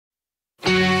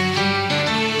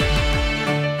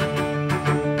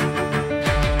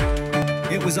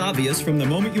was obvious from the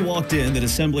moment you walked in that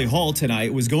Assembly Hall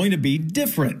tonight was going to be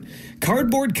different.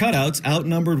 Cardboard cutouts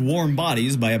outnumbered warm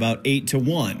bodies by about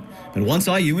 8-1. But once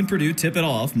IU and Purdue tip it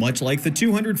off, much like the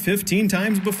 215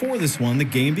 times before this one, the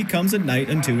game becomes a night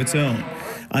unto its own.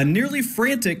 A nearly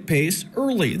frantic pace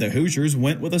early, the Hoosiers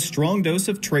went with a strong dose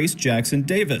of Trace Jackson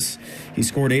Davis. He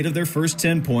scored 8 of their first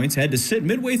 10 points, had to sit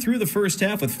midway through the first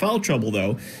half with foul trouble,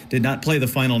 though, did not play the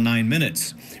final 9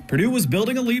 minutes. Purdue was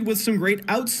building a lead with some great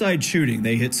outside shooting.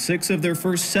 They hit 6 of their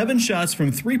first 7 shots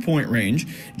from three-point range.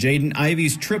 Jaden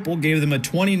Ivey's triple gave them a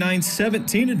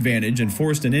 29-17 advantage and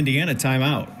forced an Indiana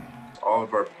timeout. All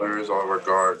of our players, all of our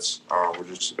guards were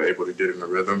just able to get in the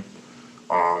rhythm.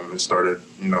 It started,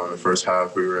 in the first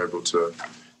half, we were able to,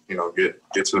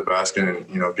 get to the basket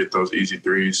and, get those easy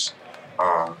threes.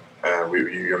 And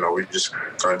we just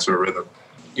got into a rhythm.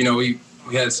 We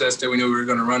had sets that we knew we were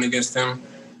going to run against them.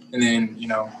 And then,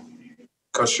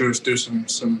 Coach Schroeder threw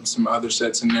some other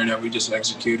sets in there that we just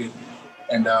executed.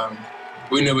 And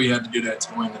we knew we had to do that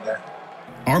to win today.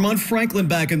 Armand Franklin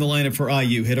back in the lineup for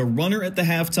IU hit a runner at the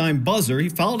halftime buzzer. He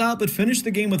fouled out but finished the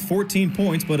game with 14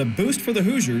 points, but a boost for the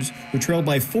Hoosiers, who trailed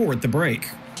by 4 at the break.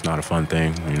 It's not a fun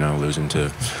thing, losing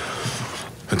to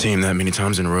a team that many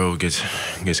times in a row gets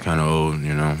kind of old,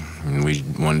 And we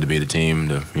wanted to be the team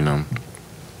to,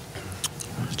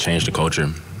 change the culture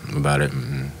about it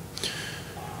and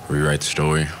rewrite the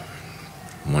story.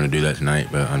 I wanted to do that tonight,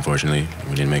 but unfortunately,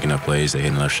 we didn't make enough plays. They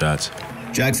hit enough shots.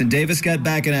 Jackson Davis got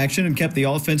back in action and kept the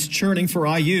offense churning for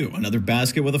IU. Another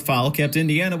basket with a foul kept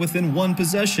Indiana within 1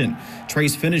 possession.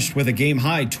 Trace finished with a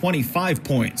game-high 25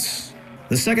 points.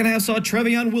 The second half saw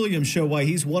Trevion Williams show why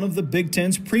he's one of the Big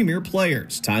Ten's premier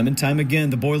players. Time and time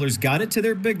again, the Boilers got it to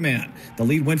their big man. The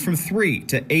lead went from 3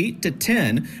 to 8 to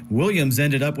 10. Williams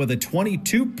ended up with a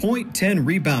 22-point,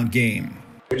 10-rebound game.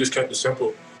 We just kept it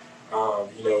simple.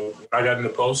 I got in the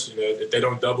post. If they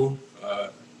don't double,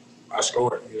 I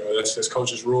score. That's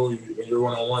coach's rule. When you're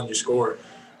one-on-one, you score.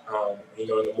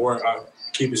 The more I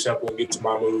keep it simple and get to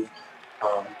my move,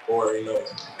 or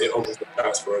it opens the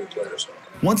pass for other players.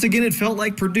 Once again, it felt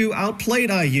like Purdue outplayed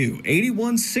IU,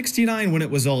 81-69 when it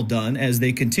was all done, as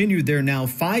they continued their now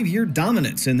 5-year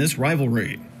dominance in this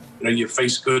rivalry. You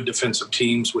face good defensive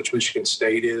teams, which Michigan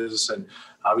State is, and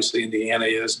obviously Indiana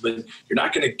is, but you're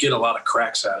not going to get a lot of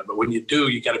cracks at it. But when you do,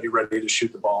 you got to be ready to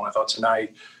shoot the ball. And I thought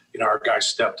tonight, our guys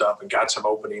stepped up and got some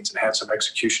openings and had some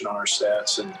execution on our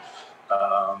sets, and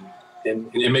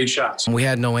it made shots. We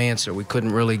had no answer. We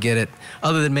couldn't really get it,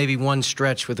 other than maybe one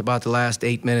stretch with about the last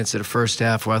 8 minutes of the first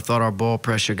half where I thought our ball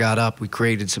pressure got up. We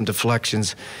created some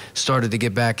deflections, started to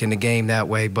get back in the game that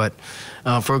way. But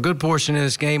for a good portion of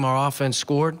this game, our offense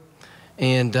scored.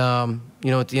 And,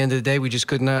 at the end of the day, we just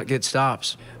could not get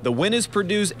stops. The win is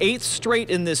Purdue's 8th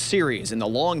straight in this series. In the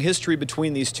long history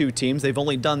between these two teams, they've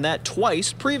only done that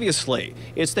twice previously.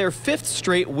 It's their 5th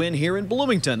straight win here in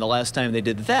Bloomington. The last time they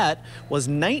did that was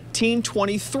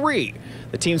 1923.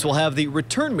 The teams will have the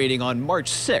return meeting on March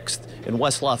 6th in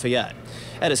West Lafayette.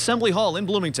 At Assembly Hall in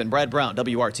Bloomington, Brad Brown,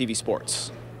 WRTV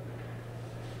Sports.